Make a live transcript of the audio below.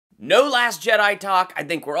No Last Jedi talk. I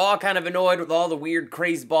think we're all kind of annoyed with all the weird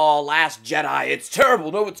crazeball Last Jedi. It's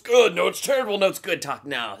terrible. No, it's good. No, it's terrible. No, it's good talk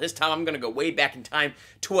now. This time I'm going to go way back in time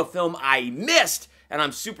to a film I missed, and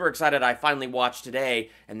I'm super excited I finally watched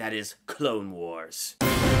today, and that is Clone Wars.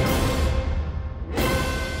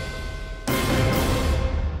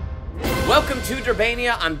 Welcome to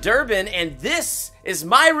Durbania. I'm Durbin, and this is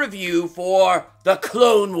my review for the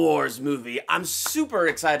Clone Wars movie. I'm super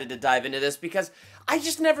excited to dive into this because I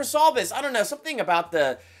just never saw this. I don't know, something about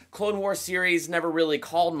the Clone Wars series never really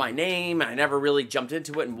called my name. I never really jumped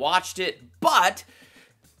into it and watched it, but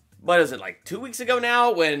what is it, like 2 weeks ago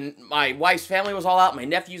now, when my wife's family was all out, my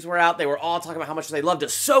nephews were out, they were all talking about how much they loved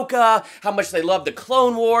Ahsoka, how much they loved the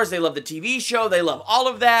Clone Wars, they loved the TV show, they love all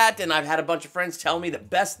of that, and I've had a bunch of friends tell me the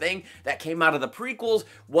best thing that came out of the prequels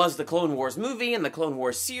was the Clone Wars movie and the Clone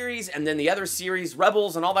Wars series, and then the other series,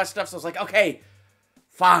 Rebels and all that stuff, so I was like, okay,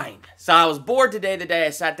 fine. So I was bored today, the day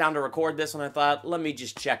I sat down to record this, and I thought, let me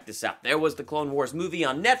just check this out. There was the Clone Wars movie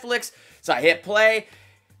on Netflix, so I hit play,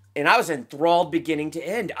 and I was enthralled beginning to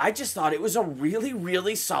end. I just thought it was a really,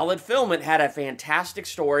 really solid film. It had a fantastic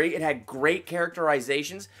story. It had great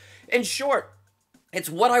characterizations. In short, it's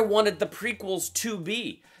what I wanted the prequels to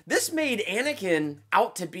be. This made Anakin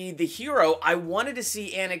out to be the hero I wanted to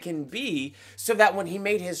see Anakin be, so that when he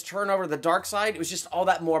made his turn over to the dark side, it was just all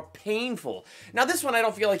that more painful. Now, this one, I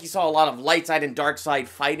don't feel like you saw a lot of light side and dark side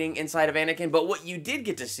fighting inside of Anakin, but what you did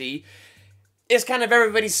get to see is kind of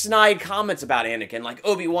everybody's snide comments about Anakin, like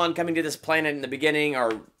Obi-Wan coming to this planet in the beginning,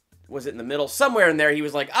 or was it in the middle? Somewhere in there, he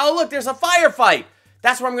was like, oh, look, there's a firefight.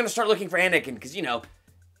 That's where I'm going to start looking for Anakin, because, you know,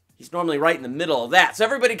 he's normally right in the middle of that. So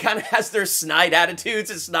everybody kind of has their snide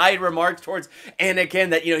attitudes and snide remarks towards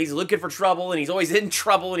Anakin, that, you know, he's looking for trouble, and he's always in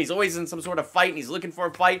trouble, and he's always in some sort of fight, and he's looking for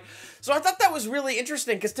a fight. So I thought that was really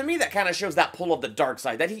interesting, because to me, that kind of shows that pull of the dark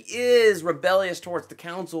side, that he is rebellious towards the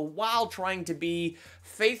council while trying to be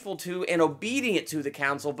faithful to and obedient to the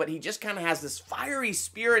council, but he just kind of has this fiery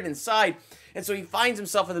spirit inside, and so he finds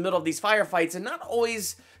himself in the middle of these firefights and not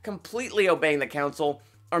always completely obeying the council,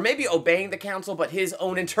 or maybe obeying the council, but his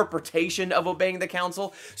own interpretation of obeying the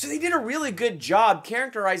council. So they did a really good job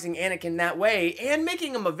characterizing Anakin that way and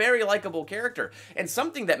making him a very likable character. And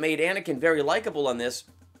something that made Anakin very likable on this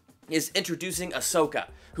is introducing Ahsoka,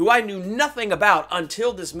 who I knew nothing about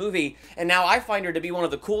until this movie, and now I find her to be one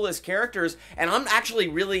of the coolest characters, and I'm actually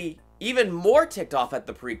really even more ticked off at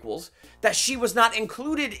the prequels that she was not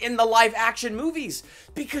included in the live-action movies,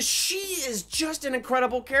 because she is just an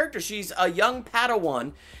incredible character. She's a young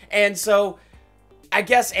Padawan, and so I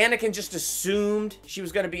guess Anakin just assumed she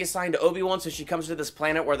was going to be assigned to Obi-Wan, so she comes to this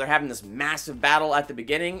planet where they're having this massive battle at the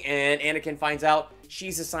beginning, and Anakin finds out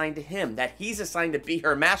she's assigned to him, that he's assigned to be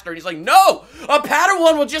her master, and he's like, no! A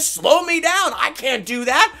Padawan will just slow me down! I can't do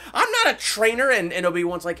that! I'm not a trainer! And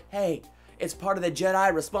Obi-Wan's like, hey, it's part of the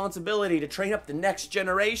Jedi responsibility to train up the next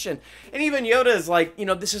generation. And even Yoda is like, you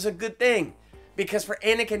know, this is a good thing, because for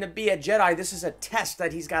Anakin to be a Jedi, this is a test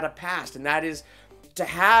that he's got to pass, and that is to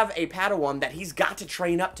have a Padawan that he's got to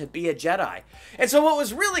train up to be a Jedi. And so what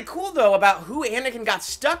was really cool, though, about who Anakin got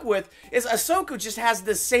stuck with is Ahsoka just has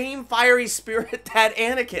the same fiery spirit that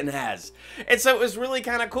Anakin has. And so it was really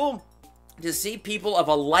kind of cool to see people of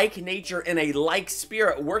a like nature and a like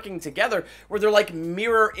spirit working together, where they're like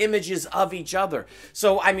mirror images of each other.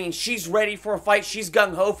 So, I mean, she's ready for a fight. She's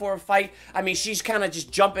gung-ho for a fight. I mean, she's kind of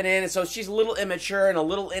just jumping in, and so she's a little immature and a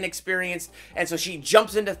little inexperienced, and so she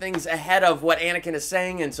jumps into things ahead of what Anakin is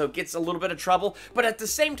saying, and so gets a little bit of trouble. But at the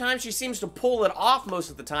same time, she seems to pull it off most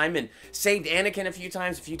of the time, and saved Anakin a few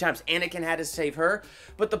times. Anakin had to save her.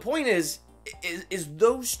 But the point is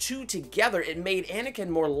those two together, it made Anakin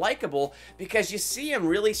more likable, because you see him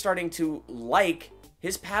really starting to like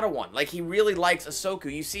his Padawan. Like, he really likes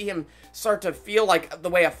Ahsoka. You see him start to feel like the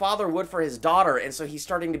way a father would for his daughter, and so he's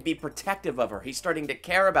starting to be protective of her. He's starting to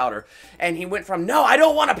care about her. And he went from, no, I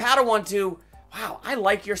don't want a Padawan, to, wow, I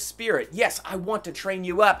like your spirit. Yes, I want to train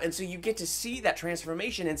you up. And so you get to see that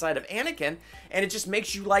transformation inside of Anakin, and it just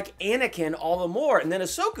makes you like Anakin all the more. And then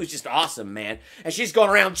Ahsoka's just awesome, man. And she's going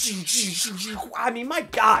around, I mean, my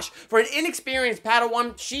gosh, for an inexperienced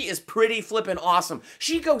Padawan, she is pretty flippin' awesome.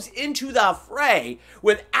 She goes into the fray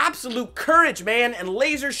with absolute courage, man, and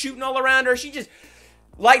lasers shooting all around her. She just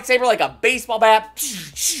lightsaber like a baseball bat.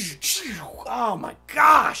 Oh my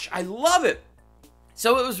gosh, I love it.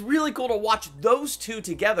 So it was really cool to watch those two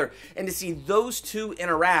together, and to see those two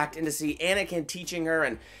interact, and to see Anakin teaching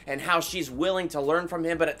her, and how she's willing to learn from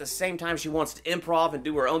him, but at the same time she wants to improv and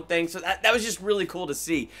do her own thing. So that was just really cool to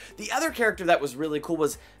see. The other character that was really cool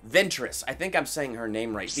was Ventress. I think I'm saying her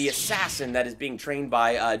name right. The assassin that is being trained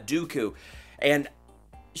by Dooku. And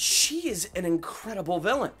she is an incredible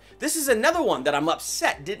villain. This is another one that I'm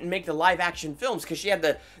upset didn't make the live action films because she had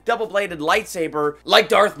the double-bladed lightsaber like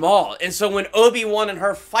Darth Maul. And so when Obi-Wan and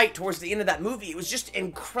her fight towards the end of that movie, it was just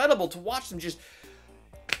incredible to watch them just...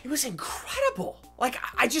 It was incredible. Like,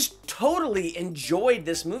 I just totally enjoyed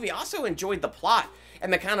this movie. I also enjoyed the plot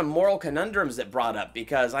and the kind of moral conundrums that brought up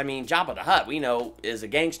because, I mean, Jabba the Hutt, we know, is a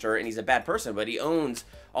gangster and he's a bad person, but he owns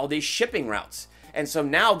all these shipping routes. And so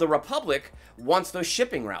now the Republic wants those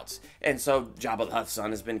shipping routes. And so Jabba the Hutt's son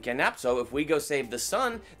has been kidnapped. So if we go save the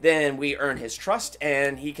son, then we earn his trust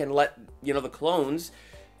and he can let, you know, the clones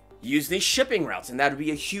use these shipping routes. And that would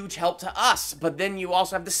be a huge help to us. But then you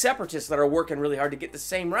also have the separatists that are working really hard to get the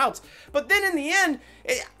same routes. But then in the end,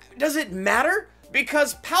 does it matter?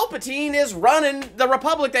 Because Palpatine is running the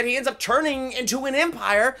Republic that he ends up turning into an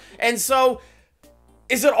empire. And so...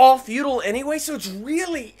 is it all feudal anyway? So it's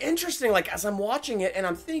really interesting, like, as I'm watching it and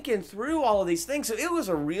I'm thinking through all of these things. So it was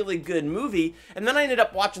a really good movie. And then I ended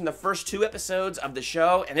up watching the first 2 episodes of the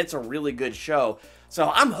show, and it's a really good show.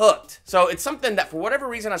 So I'm hooked. So it's something that, for whatever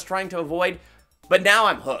reason, I was trying to avoid, but now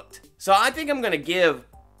I'm hooked. So I think I'm going to give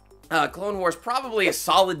Clone Wars probably a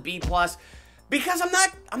solid B+, because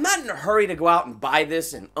I'm not in a hurry to go out and buy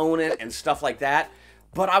this and own it and stuff like that.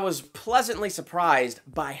 But I was pleasantly surprised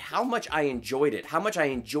by how much I enjoyed it, how much I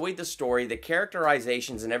enjoyed the story, the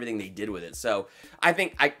characterizations, and everything they did with it. So I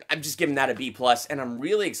think I'm just giving that a B+, and I'm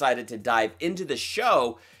really excited to dive into the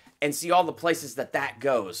show and see all the places that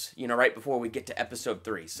goes, you know, right before we get to episode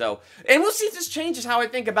 3. So, and we'll see if this changes how I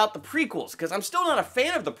think about the prequels, because I'm still not a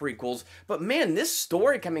fan of the prequels, but man, this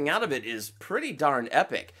story coming out of it is pretty darn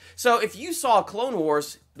epic. So if you saw Clone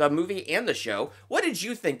Wars, the movie and the show, what did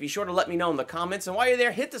you think? Be sure to let me know in the comments. And while you're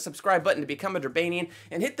there, hit the subscribe button to become a Durbanian,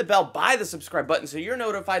 and hit the bell by the subscribe button so you're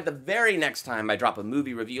notified the very next time I drop a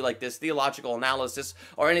movie review like this, theological analysis,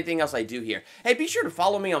 or anything else I do here. Hey, be sure to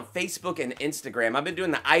follow me on Facebook and Instagram. I've been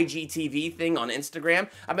doing the IGTV thing on Instagram.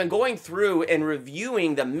 I've been going through and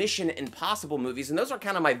reviewing the Mission Impossible movies, and those are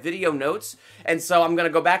kind of my video notes. And so I'm going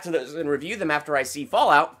to go back to those and review them after I see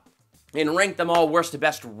Fallout, and rank them all worst to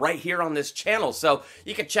best right here on this channel. So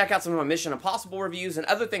you can check out some of my Mission Impossible reviews and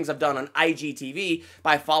other things I've done on IGTV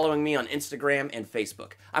by following me on Instagram and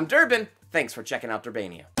Facebook. I'm Durbin. Thanks for checking out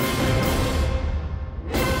Durbania.